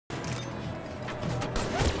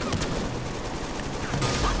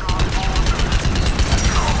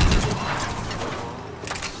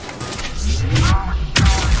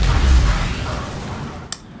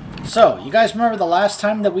So, you guys remember the last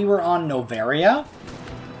time that we were on Novaria?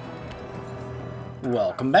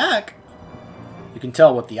 Welcome back. You can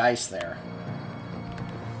tell with the ice there.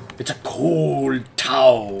 It's a cold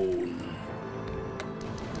town.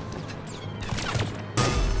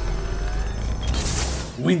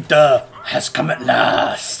 Winter has come at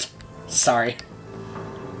last. Sorry.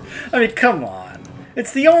 I mean, come on.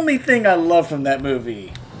 It's the only thing I love from that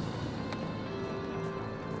movie.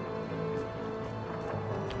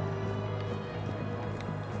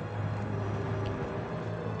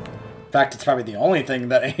 In fact, it's probably the only thing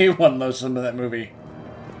that anyone loves from that movie.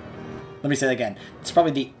 Let me say that again. It's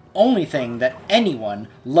probably the only thing that anyone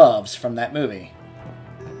loves from that movie.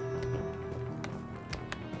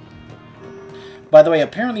 By the way,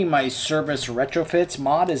 apparently my Service Retrofits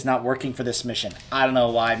mod is not working for this mission. I don't know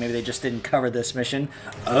why. Maybe they just didn't cover this mission.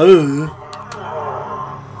 Oh.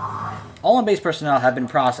 All on-base personnel have been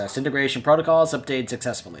processed. Integration protocols updated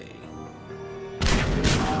successfully.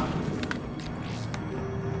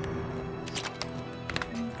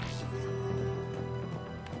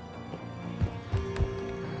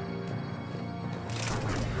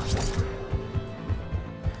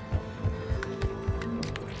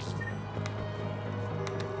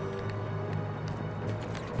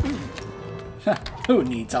 Who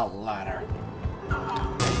needs a ladder?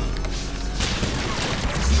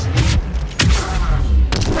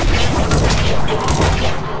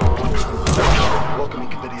 Welcoming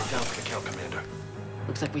committee is down for the count, Commander.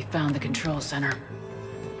 Looks like we found the control center.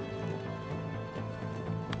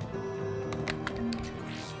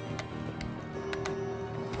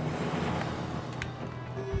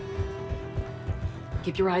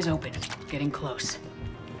 Keep your eyes open. Getting close.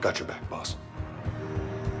 Got your back, boss.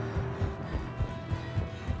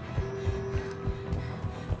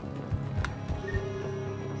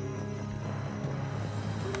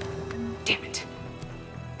 Damn it.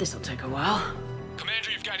 This'll take a while.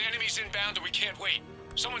 Commander, you've got enemies inbound and we can't wait.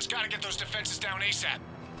 Someone's got to get those defenses down ASAP.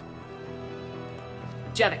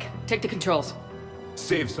 Javik, take the controls.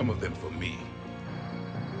 Save some of them for me.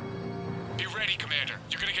 Be ready, Commander.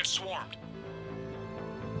 You're gonna get swarmed.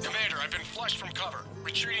 Commander, I've been flushed from cover.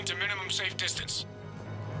 Retreating to minimum safe distance.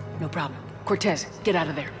 No problem. Cortez, get out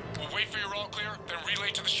of there. We'll wait for your all clear, then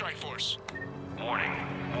relay to the strike force. Warning.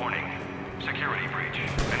 Warning. Security breach.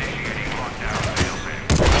 Initiating lockdown.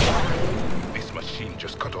 Failsafe. This machine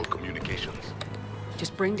just cut all communications.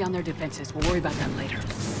 Just bring down their defenses. We'll worry about that later.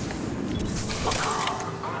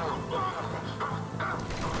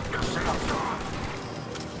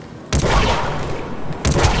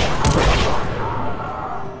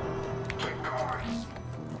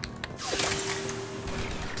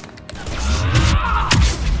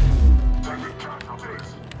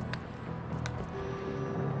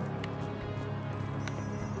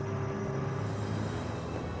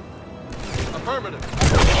 Affirmative.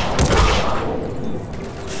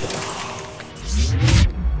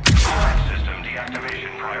 System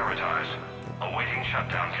deactivation prioritized. Awaiting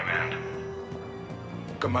shutdown command.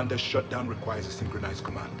 Commander, shutdown requires a synchronized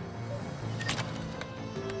command.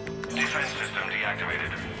 Defense system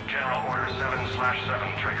deactivated. General Order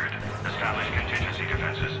 7/7 triggered. Establish contingency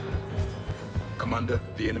defenses. Commander,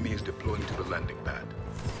 the enemy is deploying to the landing pad.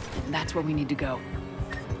 That's where we need to go.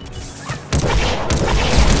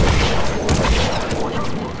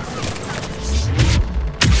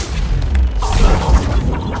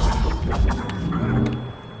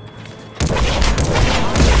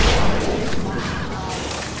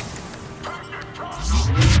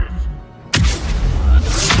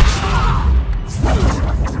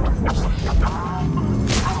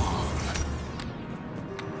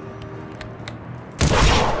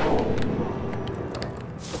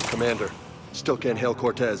 Commander, still can't hail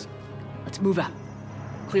Cortez. Let's move out.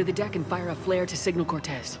 Clear the deck and fire a flare to signal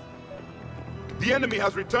Cortez. The enemy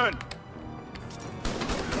has returned!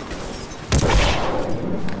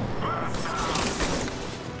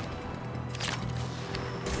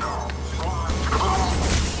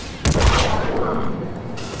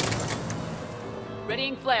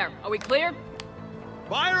 Readying flare. Are we clear?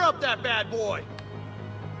 Fire up that bad boy!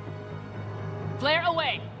 Flare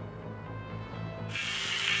away.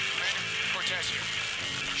 Commander, Cortez here.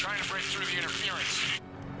 We're trying to break through the interference.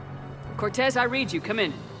 Cortez, I read you. Come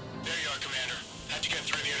in. There you are, Commander. How'd you get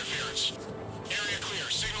through the interference? Area clear,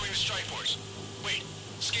 signaling the strike force. Wait,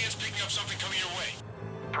 scan's picking up something coming your way.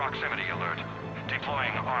 Proximity alert.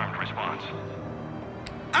 Deploying armed response.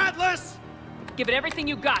 Atlas! Give it everything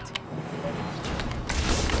you got.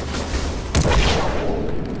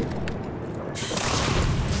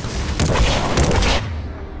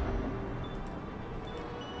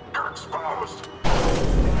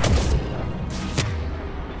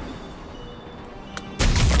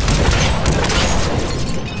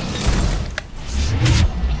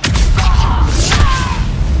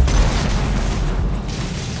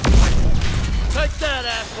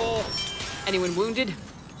 wounded?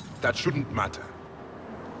 That shouldn't matter.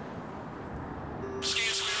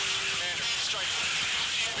 Scans clear, Commander. Strike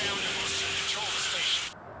force. Inbound and will control the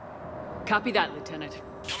station. Copy that, Lieutenant.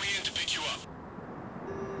 Coming in to pick you up.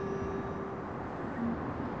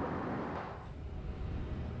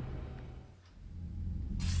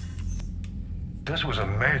 This was a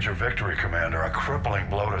major victory, Commander. A crippling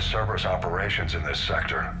blow to Cerberus operations in this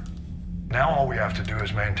sector. Now all we have to do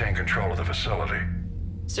is maintain control of the facility.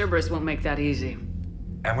 Cerberus won't make that easy.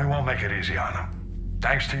 And we won't make it easy on them.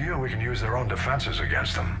 Thanks to you, we can use their own defenses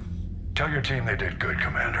against them. Tell your team they did good,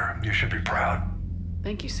 Commander. You should be proud.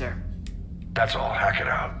 Thank you, sir. That's all. Hack it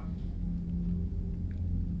out.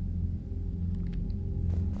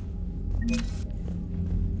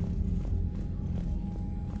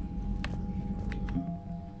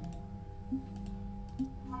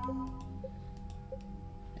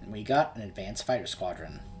 And we got an advanced fighter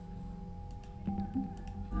squadron.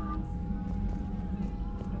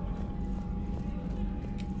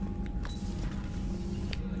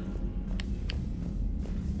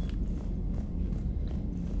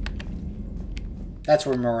 That's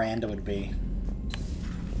where Miranda would be,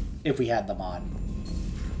 if we had them on.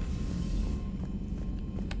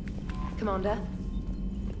 Commander?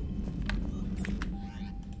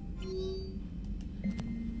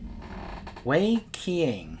 Wei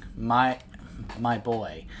Qiang, my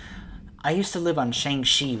boy. I used to live on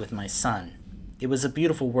Shangxi with my son. It was a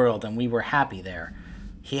beautiful world and we were happy there.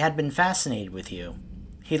 He had been fascinated with you.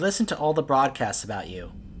 He listened to all the broadcasts about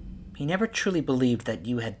you. He never truly believed that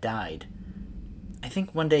you had died. I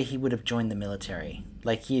think one day he would have joined the military,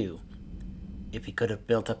 like you, if he could have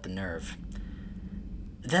built up the nerve.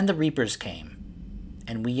 Then the Reapers came,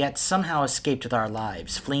 and we yet somehow escaped with our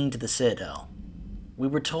lives, fleeing to the Citadel. We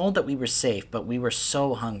were told that we were safe, but we were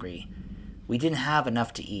so hungry. We didn't have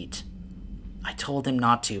enough to eat. I told him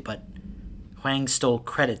not to, but Huang stole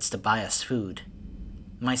credits to buy us food.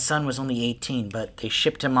 My son was only 18, but they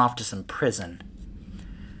shipped him off to some prison.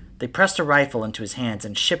 They pressed a rifle into his hands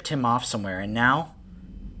and shipped him off somewhere, and now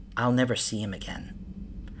I'll never see him again.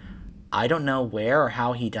 I don't know where or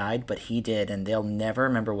how he died, but he did, and they'll never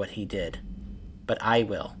remember what he did. But I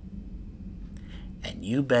will. And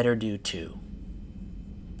you better do too.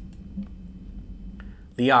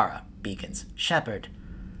 Liara, beacons. Shepard.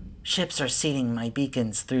 Ships are seeding my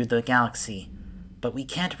beacons through the galaxy, but we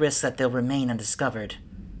can't risk that they'll remain undiscovered.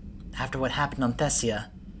 After what happened on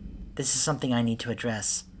Thessia, this is something I need to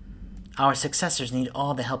address. Our successors need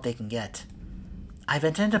all the help they can get. I've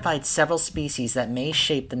identified several species that may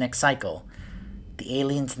shape the next cycle. The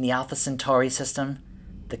aliens in the Alpha Centauri system,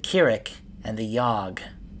 the Kirik, and the Yogg.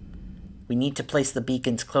 We need to place the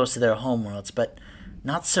beacons close to their homeworlds, but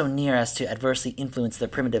not so near as to adversely influence their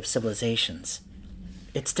primitive civilizations.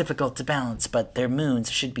 It's difficult to balance, but their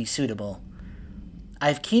moons should be suitable.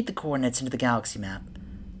 I've keyed the coordinates into the galaxy map.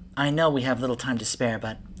 I know we have little time to spare,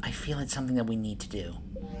 but I feel it's something that we need to do.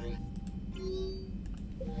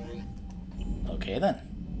 Okay then.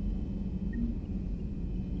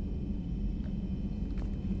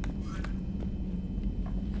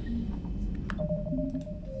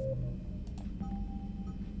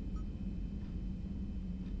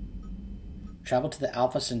 Travel to the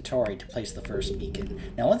Alpha Centauri to place the first beacon.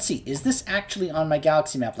 Now let's see, is this actually on my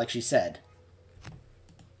galaxy map like she said?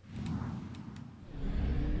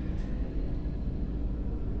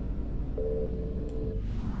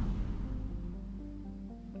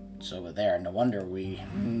 It's over there. No wonder we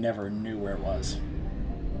never knew where it was.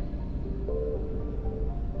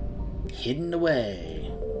 Hidden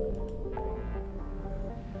away.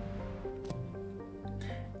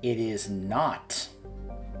 It is not.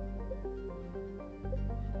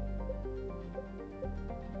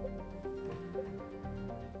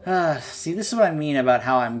 See, this is what I mean about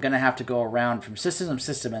how I'm going to have to go around from system to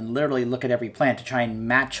system and literally look at every plant to try and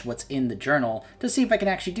match what's in the journal to see if I can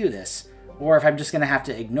actually do this. Or if I'm just going to have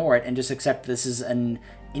to ignore it and just accept this is an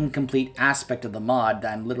incomplete aspect of the mod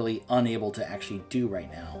that I'm literally unable to actually do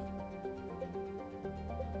right now.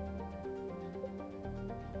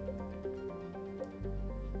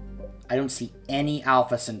 I don't see any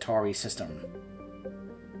Alpha Centauri system.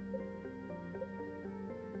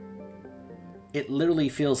 It literally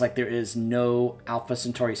feels like there is no Alpha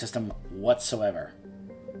Centauri system whatsoever.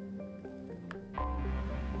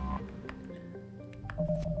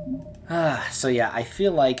 So yeah, I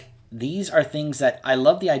feel like these are things that I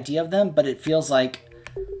love the idea of them, but it feels like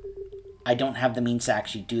I don't have the means to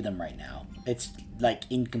actually do them right now. It's like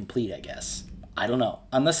incomplete, I guess. I don't know.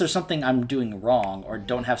 Unless there's something I'm doing wrong or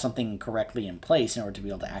don't have something correctly in place in order to be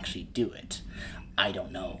able to actually do it. I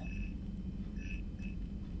don't know.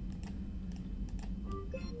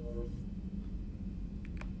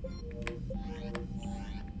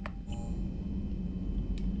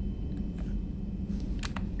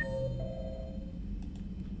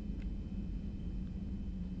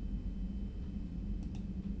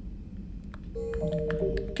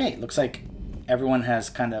 Okay, looks like everyone has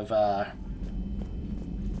kind of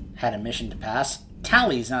had a mission to pass.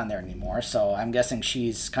 Tally's not there anymore, so I'm guessing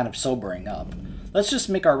she's kind of sobering up. Let's just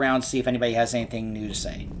make our rounds, see if anybody has anything new to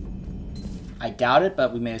say. I doubt it,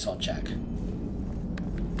 but we may as well check.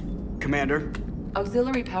 Commander?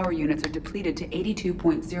 Auxiliary power units are depleted to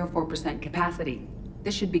 82.04% capacity.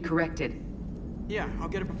 This should be corrected. Yeah, I'll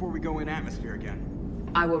get it before we go in atmosphere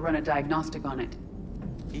again. I will run a diagnostic on it.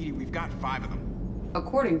 EDI, we've got 5 of them.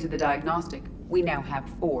 According to the diagnostic, we now have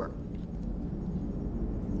 4.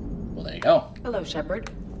 Well, there you go. Hello, Shepard.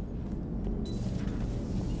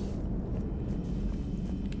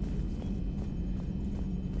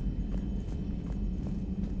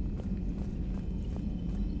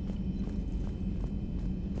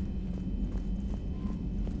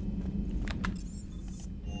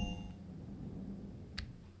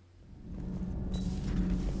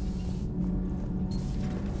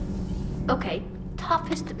 Okay,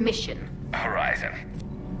 toughest mission. Horizon.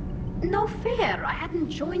 No fair, I hadn't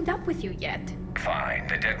joined up with you yet. Fine,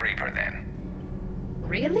 the Dead Reaper then.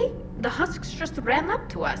 Really? The Husks just ran up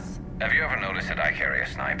to us. Have you ever noticed that I carry a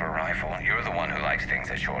sniper rifle? You're the one who likes things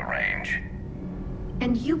at short range.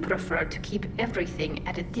 And you prefer to keep everything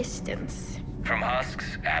at a distance. From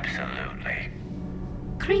Husks? Absolutely.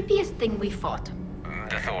 Creepiest thing we fought.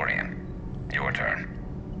 The Thorian. Your turn.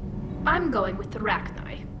 I'm going with the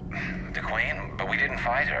Rachni. The Queen? But we didn't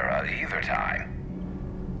fight her either time.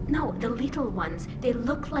 No, the little ones. They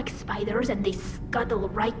look like spiders and they scuttle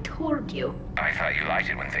right toward you. I thought you liked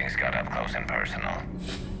it when things got up close and personal.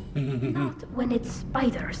 Not when it's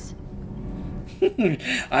spiders.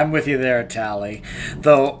 I'm with you there, Tally.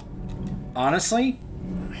 Though, honestly,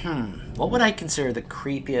 what would I consider the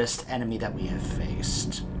creepiest enemy that we have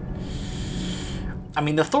faced? I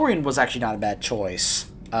mean, the Thorian was actually not a bad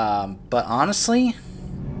choice. But honestly,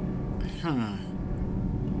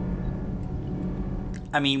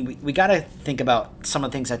 I mean, we gotta think about some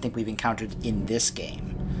of the things I think we've encountered in this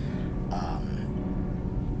game.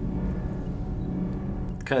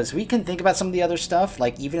 Because we can think about some of the other stuff,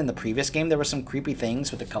 like even in the previous game there were some creepy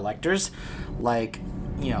things with the collectors, like,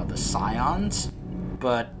 you know, the Scions,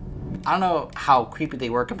 but I don't know how creepy they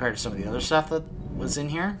were compared to some of the other stuff that was in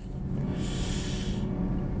here.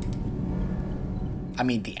 I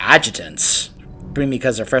mean, the adjutants bring me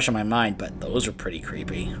because they're fresh on my mind, but those are pretty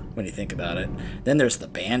creepy when you think about it. Then there's the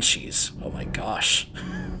Banshees. Oh my gosh.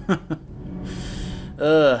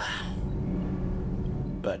 But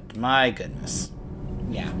my goodness.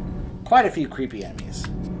 Yeah, quite a few creepy enemies.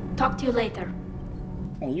 Talk to you later.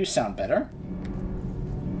 Well, you sound better.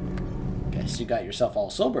 Guess you got yourself all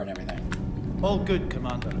sober and everything. All good,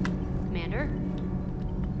 Commander. Commander?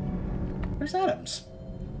 Where's Adams?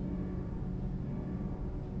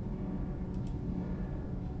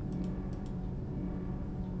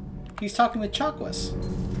 He's talking with Chakwas.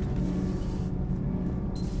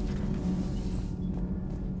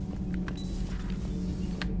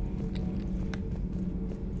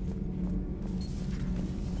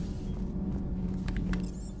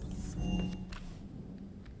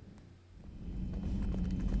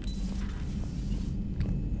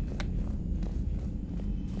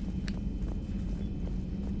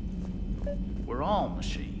 We're all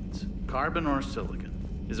machines, carbon or silicon.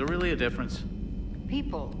 Is there really a difference?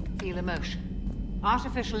 People feel emotion.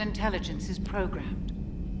 Artificial intelligence is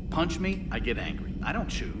programmed. Punch me, I get angry. I don't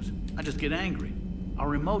choose. I just get angry.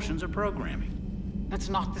 Our emotions are programming. That's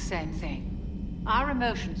not the same thing. Our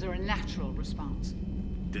emotions are a natural response.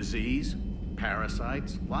 Disease,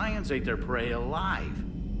 parasites, lions ate their prey alive.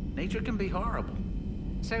 Nature can be horrible.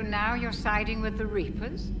 So now you're siding with the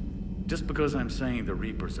Reapers? Just because I'm saying the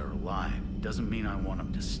Reapers are alive doesn't mean I want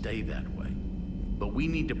them to stay that way. But we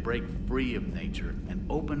need to break free of nature and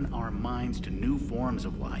open our minds to new forms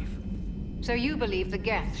of life. So you believe the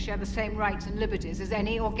Geth share the same rights and liberties as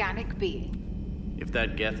any organic being? If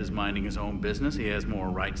that Geth is minding his own business, he has more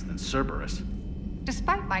rights than Cerberus.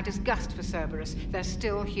 Despite my disgust for Cerberus, they're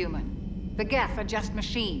still human. The Geth are just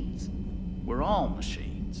machines. We're all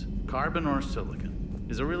machines, carbon or silicon.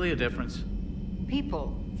 Is there really a difference?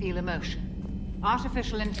 People feel emotion.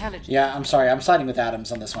 Artificial intelligence... Yeah, I'm sorry. I'm siding with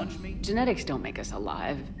Adams on this one. Genetics don't make us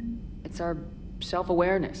alive. It's our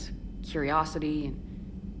self-awareness, curiosity,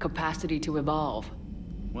 and capacity to evolve.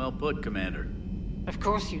 Well put, Commander. Of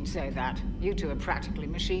course you'd say that. You two are practically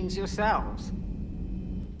machines yourselves.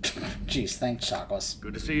 Jeez, thanks, Chakwas.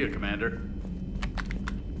 Good to see you, Commander.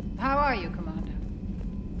 How are you, Commander?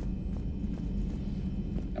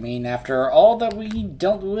 I mean, after all that we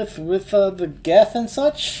dealt with the Geth and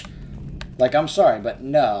such... Like, I'm sorry, but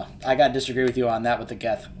no. I gotta disagree with you on that with the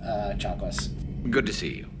Geth, Chakwas. Good to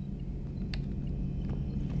see you.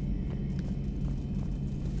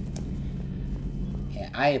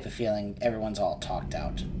 I have a feeling everyone's all talked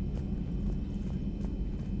out.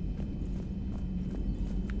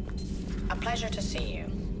 A pleasure to see you.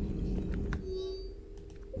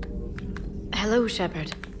 Hello,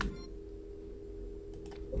 Shepard.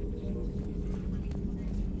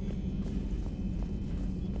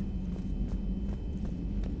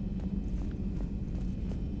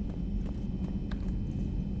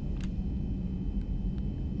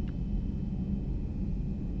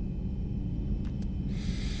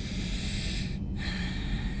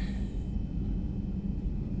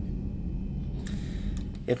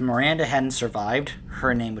 If Miranda hadn't survived,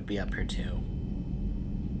 her name would be up here too.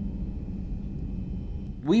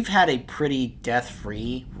 We've had a pretty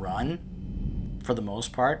death-free run, for the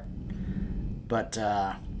most part. But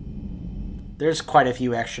there's quite a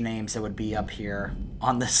few extra names that would be up here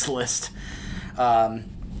on this list. I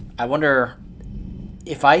wonder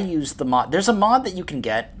if I use the mod. There's a mod that you can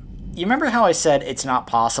get. You remember how I said it's not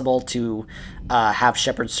possible to have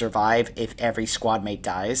Shepard survive if every squad mate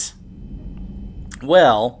dies?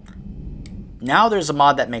 Well, now there's a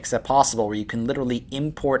mod that makes that possible, where you can literally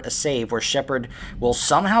import a save where Shepard will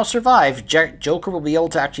somehow survive. Joker will be able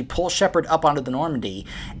to actually pull Shepard up onto the Normandy,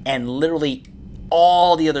 and literally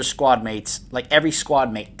all the other squad mates, like every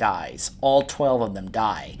squad mate dies. All 12 of them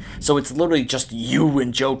die. So it's literally just you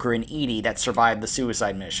and Joker and Edie that survived the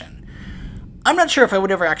suicide mission. I'm not sure if I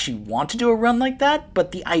would ever actually want to do a run like that,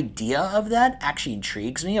 but the idea of that actually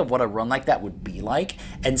intrigues me, of what a run like that would be like,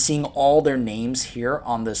 and seeing all their names here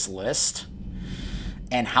on this list,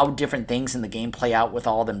 and how different things in the game play out with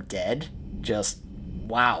all of them dead. Just,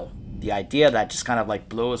 wow. The idea of that just kind of like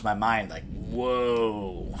blows my mind, like,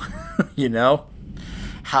 whoa. You know?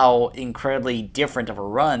 How incredibly different of a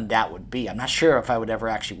run that would be. I'm not sure if I would ever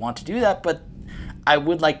actually want to do that, but I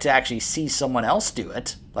would like to actually see someone else do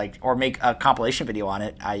it, like, or make a compilation video on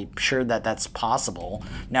it. I'm sure that that's possible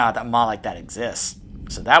now that a mod like that exists.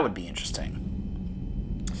 So that would be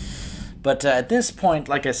interesting. But at this point,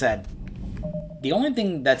 like I said, the only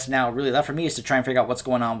thing that's now really left for me is to try and figure out what's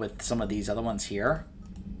going on with some of these other ones here.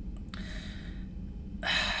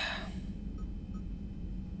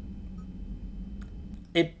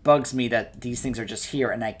 It bugs me that these things are just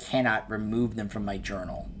here and I cannot remove them from my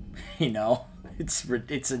journal. You know? It's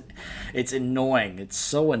annoying. It's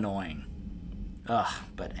so annoying. Ugh,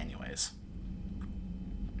 but anyways.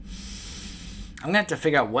 I'm going to have to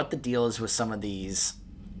figure out what the deal is with some of these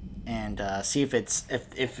and see if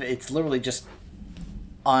it's literally just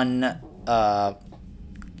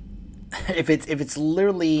if it's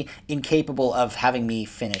literally incapable of having me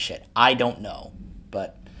finish it. I don't know.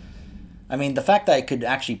 But I mean, the fact that I could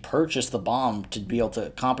actually purchase the bomb to be able to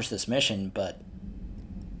accomplish this mission, but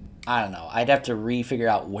I don't know. I'd have to re-figure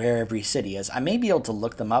out where every city is. I may be able to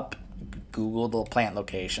look them up, Google the plant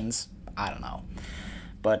locations. I don't know.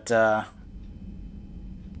 But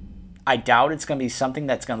I doubt it's going to be something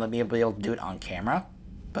that's going to let me be able to do it on camera.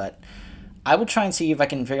 But I will try and see if I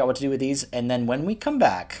can figure out what to do with these. And then when we come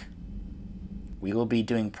back, we will be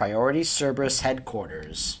doing Priority Cerberus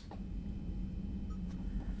Headquarters.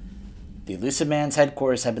 The Elusive Man's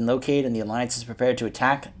headquarters have been located and the Alliance is prepared to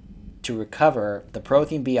attack to recover the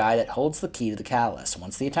Prothean BI that holds the key to the catalyst.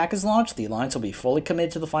 Once the attack is launched, the Alliance will be fully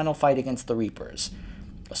committed to the final fight against the Reapers.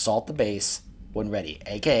 Assault the base when ready,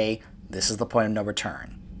 aka this is the point of no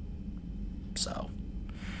return. So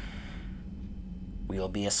we will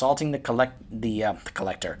be assaulting the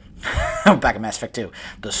Collector. Back in Mass Effect 2.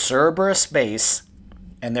 The Cerberus base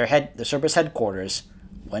and the Cerberus headquarters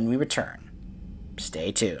when we return.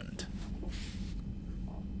 Stay tuned.